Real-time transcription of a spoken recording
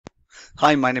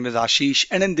Hi, my name is Ashish,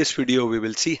 and in this video we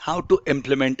will see how to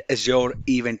implement Azure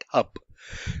Event Hub.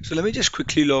 So let me just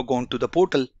quickly log on to the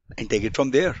portal and take it from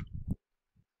there.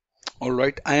 All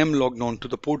right, I am logged on to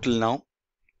the portal now.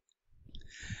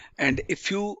 And if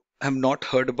you have not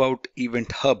heard about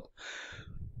Event Hub,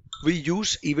 we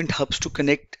use Event Hubs to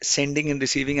connect sending and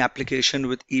receiving application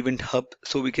with Event Hub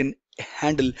so we can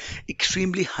handle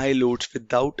extremely high loads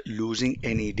without losing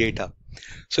any data.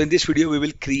 So in this video, we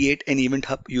will create an event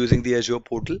hub using the Azure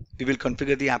portal. We will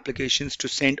configure the applications to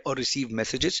send or receive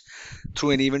messages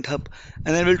through an event hub,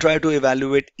 and then we'll try to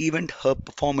evaluate event hub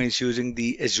performance using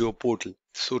the Azure portal.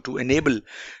 So to enable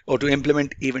or to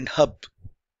implement event hub,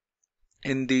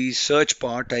 in the search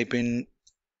bar, type in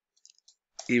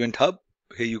event hub.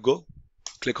 Here you go.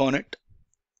 Click on it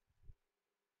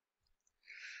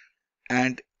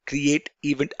and create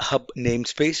event hub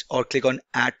namespace, or click on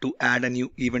add to add a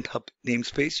new event hub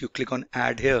namespace. You click on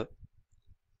add here.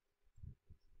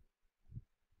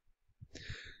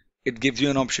 It gives you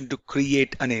an option to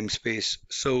create a namespace.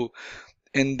 So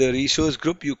in the resource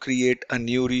group, you create a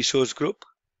new resource group.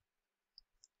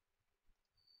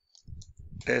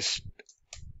 Test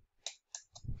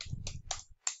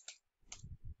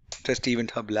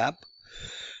event hub lab,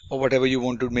 or whatever you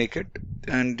want to make it,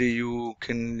 and you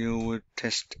can new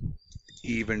test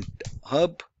event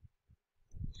hub.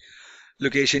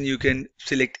 Location, you can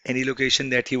select any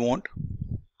location that you want.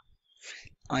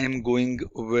 I am going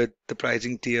with the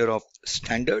pricing tier of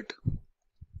standard.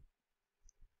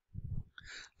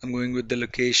 I'm going with the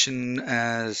location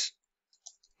as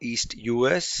East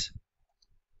US.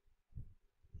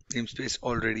 Namespace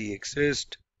already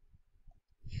exists.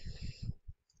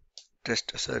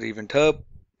 Test Azure event hub.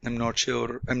 I'm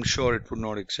sure it would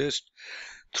not exist.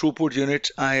 Throughput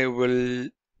units, I will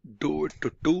do it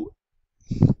to 2.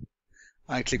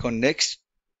 I click on next.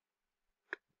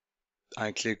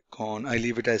 I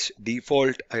leave it as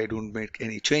default. I don't make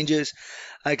any changes.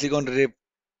 I click on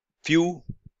review,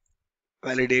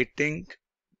 validating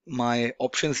my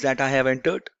options that I have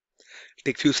entered.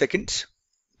 Take few seconds,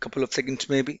 couple of seconds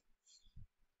maybe.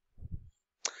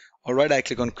 All right, I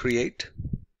click on create.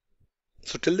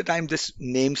 So till the time this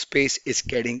namespace is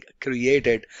getting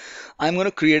created, I'm going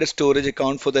to create a storage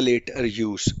account for the later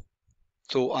use.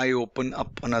 So I open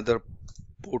up another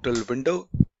portal window.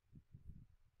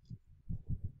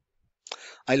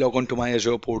 I log on to my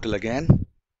Azure portal again.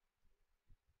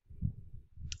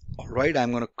 All right, I'm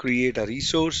going to create a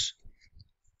resource,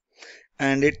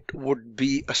 and it would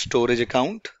be a storage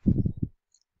account.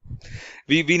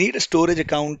 We need a storage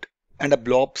account and a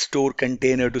blob store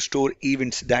container to store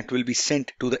events that will be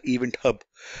sent to the event hub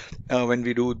when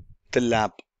we do the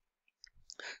lab.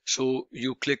 So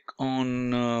you click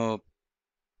on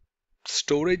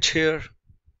storage here.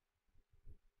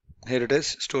 Here it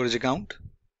is, storage account.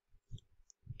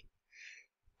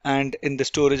 And in the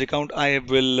storage account, I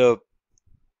will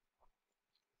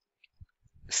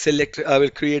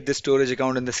create the storage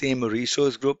account in the same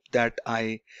resource group that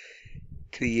I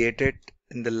created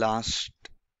in the last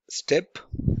step.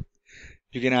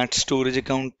 You can add storage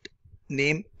account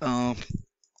name,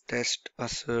 test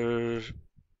Azure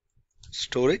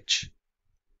storage.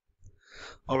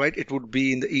 All right, it would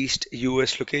be in the East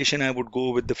US location. I would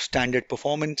go with the standard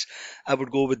performance. I would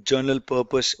go with general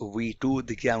purpose V2,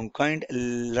 the account kind.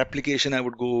 Replication, I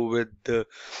would go with the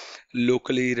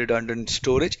locally redundant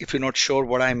storage. If you're not sure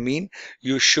what I mean,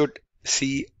 you should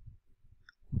see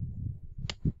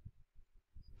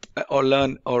or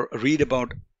learn or read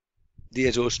about the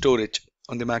Azure storage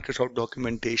on the Microsoft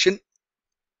documentation.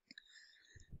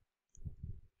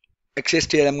 Access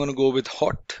tier, I'm going to go with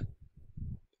hot.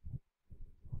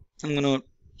 I'm going to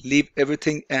leave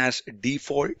everything as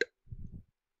default.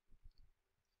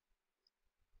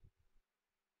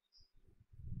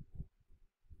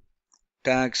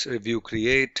 Tags, review,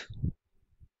 create.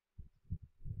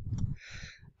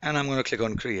 And I'm going to click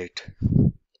on create.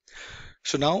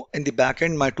 So now in the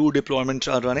backend, my 2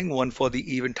 deployments are running, one for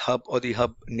the event hub or the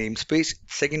hub namespace.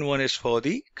 Second one is for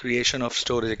the creation of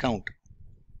storage account.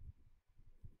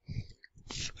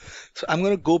 So I'm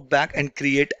going to go back and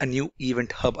create a new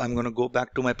event hub. I'm going to go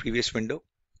back to my previous window.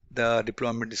 The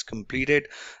deployment is completed.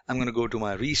 I'm going to go to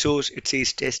my resource. It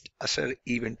says test Azure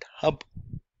event hub.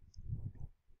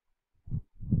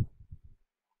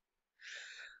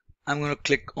 I'm going to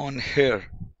click on here,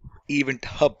 event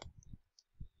hub,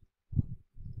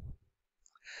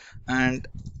 and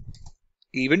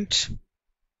events.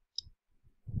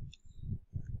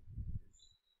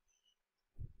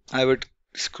 I would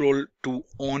scroll to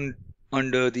on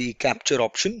under the capture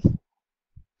option.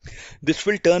 This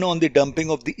will turn on the dumping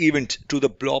of the event to the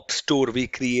blob store we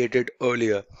created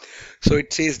earlier. So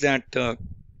it says that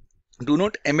do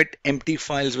not emit empty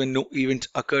files when no events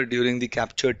occur during the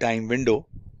capture time window.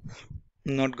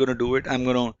 I'm not going to do it. I'm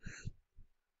going to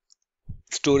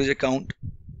storage account.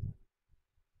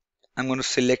 I'm going to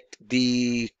select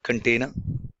the container,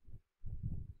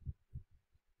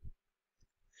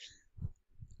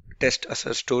 test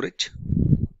Azure storage.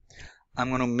 I'm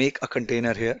going to make a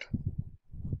container here.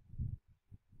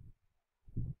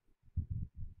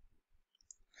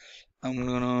 I'm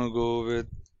going to go with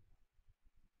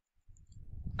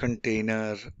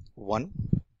container 1.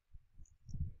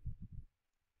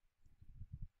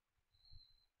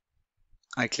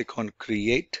 I click on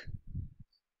create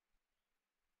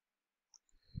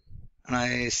and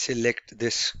I select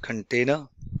this container.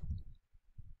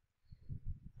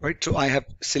 Right, so I have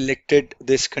selected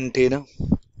this container.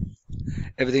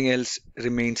 Everything else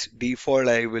remains default.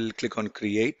 I will click on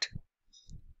create.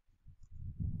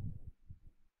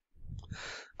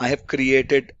 I have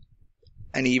created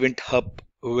an event hub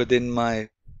within my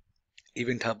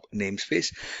event hub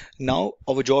namespace. Now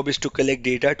our job is to collect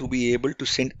data to be able to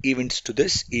send events to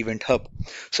this event hub.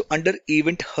 So under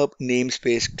event hub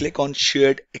namespace, click on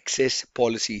shared access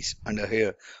policies under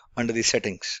here, under the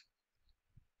settings.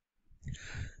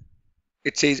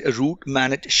 It says root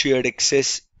manage shared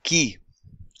access key.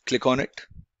 Click on it.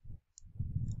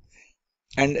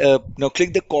 And now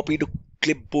click the copy to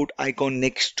clipboard icon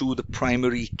next to the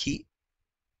primary key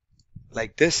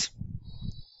like this.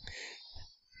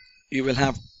 You will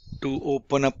have to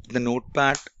open up the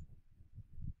notepad,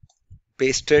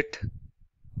 paste it,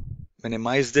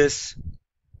 minimize this.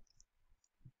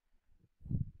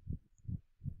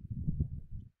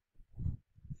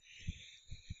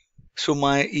 So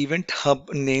my event hub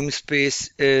namespace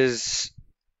is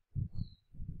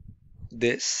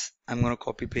this. I'm going to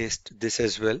copy paste this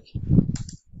as well.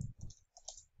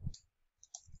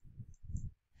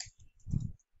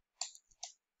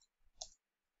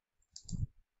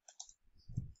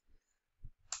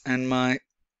 And my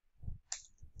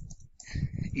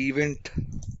event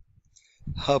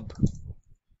hub,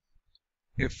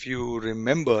 if you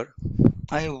remember,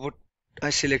 I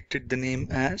selected the name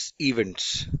as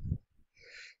events.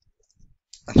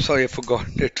 I'm sorry, I forgot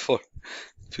it for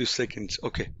a few seconds.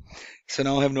 Okay, so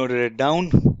now I have noted it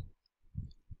down.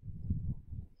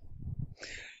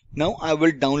 Now I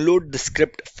will download the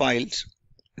script files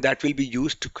that will be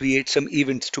used to create some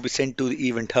events to be sent to the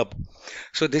event hub.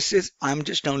 So I'm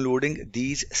just downloading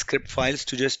these script files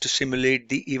to simulate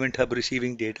the event hub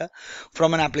receiving data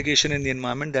from an application in the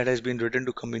environment that has been written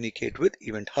to communicate with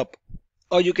event hub.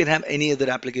 Or you can have any other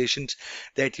applications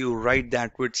that you write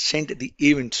that would send the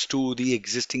events to the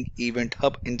existing event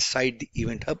hub inside the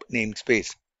event hub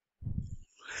namespace.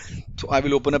 So I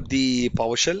will open up the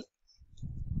PowerShell.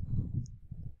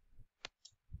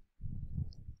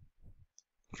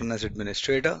 Run as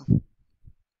administrator.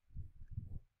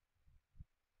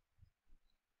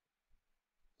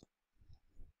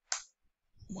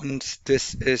 Once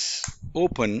this is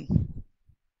open,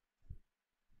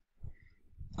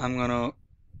 I'm gonna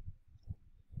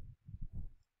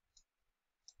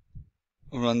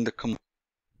run the command.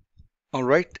 All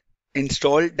right,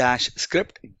 install dash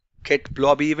script get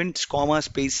blob events, comma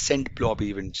space send blob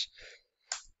events.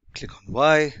 Click on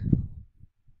Y.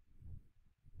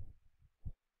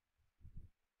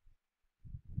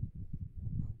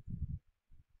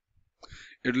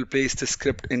 It will place the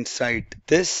script inside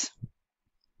this.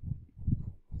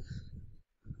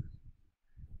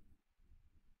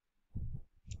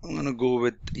 I'm gonna go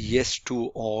with yes to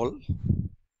all.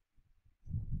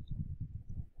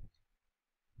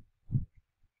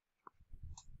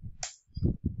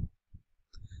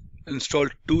 Install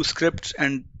 2 scripts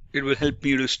and it will help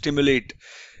me to stimulate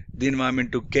the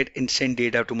environment to get and send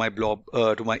data to my blob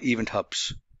to my event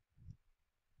hubs.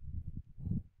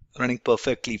 Running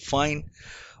perfectly fine.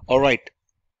 All right.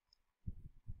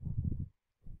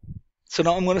 So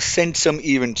now I'm going to send some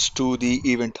events to the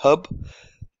event hub.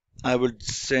 I would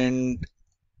send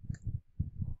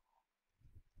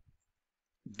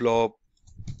blob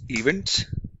events.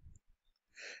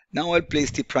 Now I'll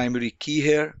place the primary key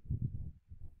here.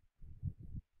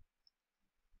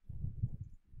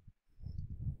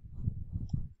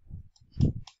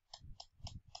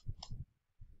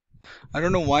 I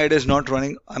don't know why it is not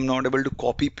running. I'm not able to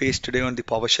copy paste today on the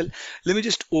PowerShell. Let me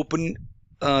just open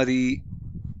the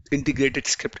integrated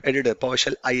script editor,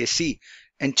 PowerShell ISC,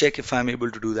 and check if I'm able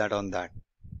to do that on that.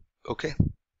 Okay,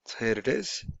 so here it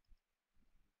is.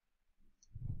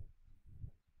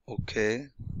 Okay.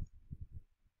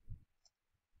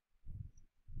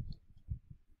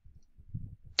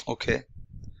 Okay,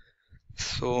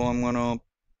 so I'm gonna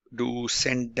do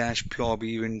send dash blob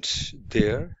events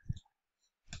there.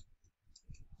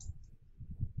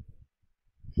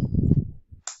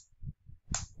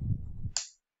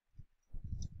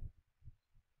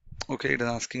 Okay, it is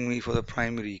asking me for the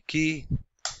primary key,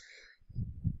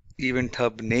 event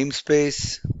hub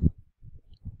namespace.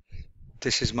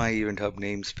 This is my event hub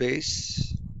namespace.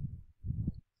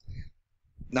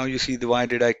 Now you see why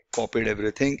did I copied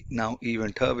everything. Now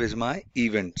event hub is my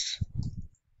events.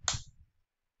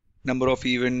 Number of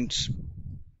events,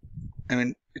 I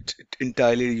mean, it's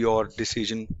entirely your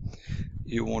decision.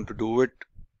 You want to do it.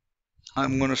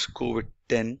 I'm gonna go with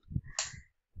 10.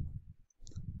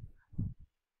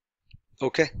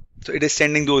 Okay, so it is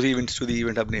sending those events to the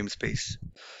event hub namespace.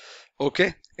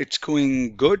 Okay, it's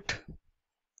going good.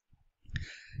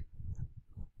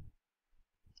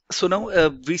 So now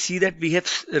we see that we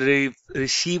have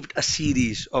received a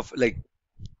series of like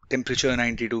temperature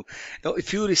 92. Now,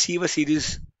 if you receive a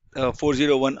series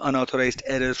 401 unauthorized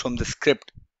errors from the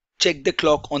script, check the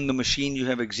clock on the machine you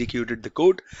have executed the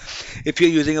code. If you're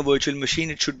using a virtual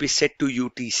machine, it should be set to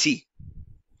UTC.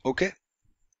 Okay.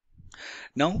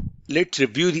 Now let's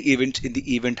review the events in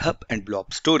the event hub and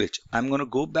blob storage. I'm going to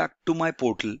go back to my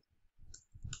portal.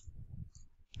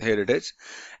 Here it is.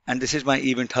 And this is my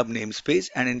event hub namespace.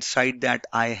 And inside that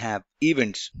I have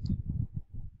events.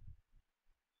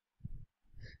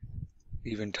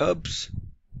 Event hubs.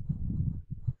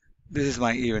 This is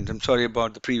my event. I'm sorry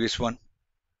about the previous one.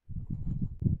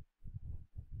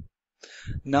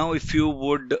 Now if you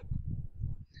would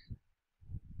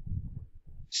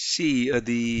see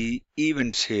the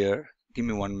events here, give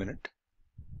me 1 minute.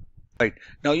 Right,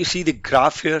 now you see the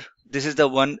graph here. This is the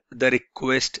one, the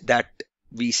request that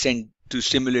we sent to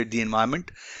simulate the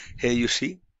environment. Here you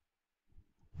see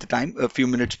the time, a few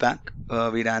minutes back,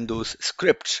 we ran those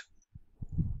scripts.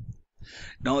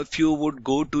 Now if you would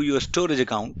go to your storage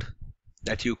account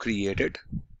that you created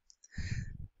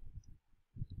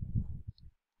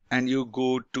and you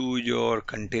go to your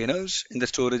containers in the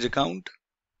storage account,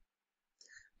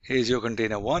 here's your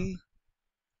container 1.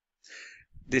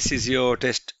 This is your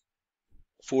test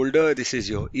folder. This is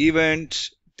your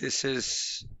events. This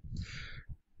is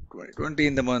 2020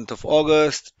 in the month of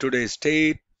August, today's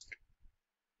date,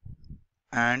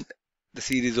 and the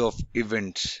series of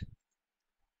events.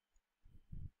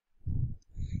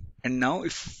 And now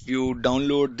if you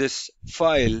download this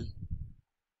file,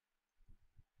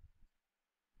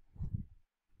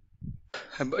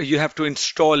 you have to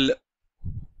install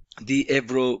the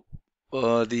Avro,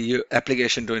 the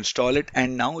application to install it.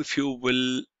 And now if you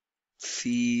will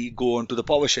see, go on to the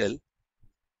PowerShell,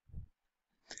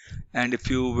 and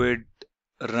if you would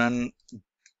run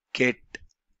get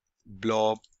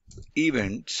blob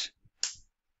events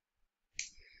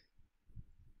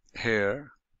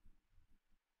here,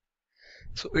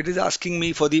 so it is asking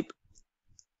me for the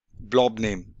blob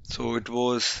name. So it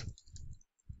was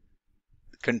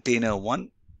container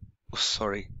 1. Oh,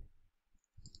 sorry.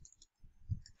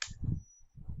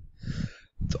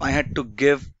 So I had to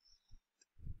give,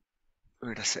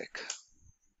 wait a sec.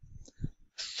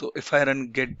 So if I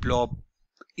run get blob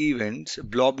events,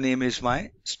 blob name is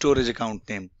my storage account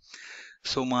name.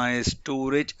 So my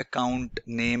storage account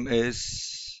name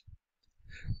is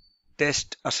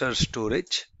test Azure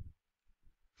storage.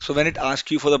 So when it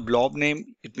asks you for the blob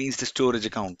name, it means the storage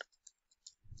account.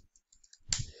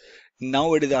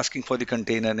 Now it is asking for the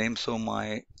container name. So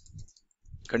my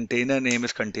container name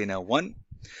is container 1.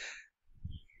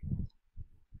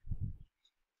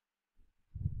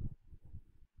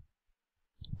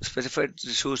 Specified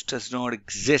resource does not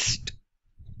exist.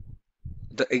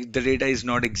 The data is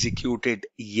not executed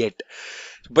yet.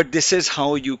 But this is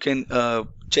how you can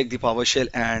check the PowerShell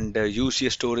and use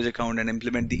your storage account and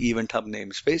implement the Event Hub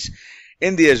namespace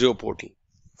in the Azure portal.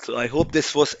 So I hope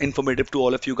this was informative to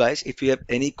all of you guys. If you have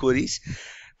any queries,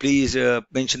 please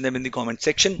mention them in the comment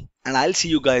section, and I'll see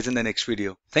you guys in the next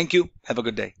video. Thank you. Have a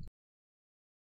good day.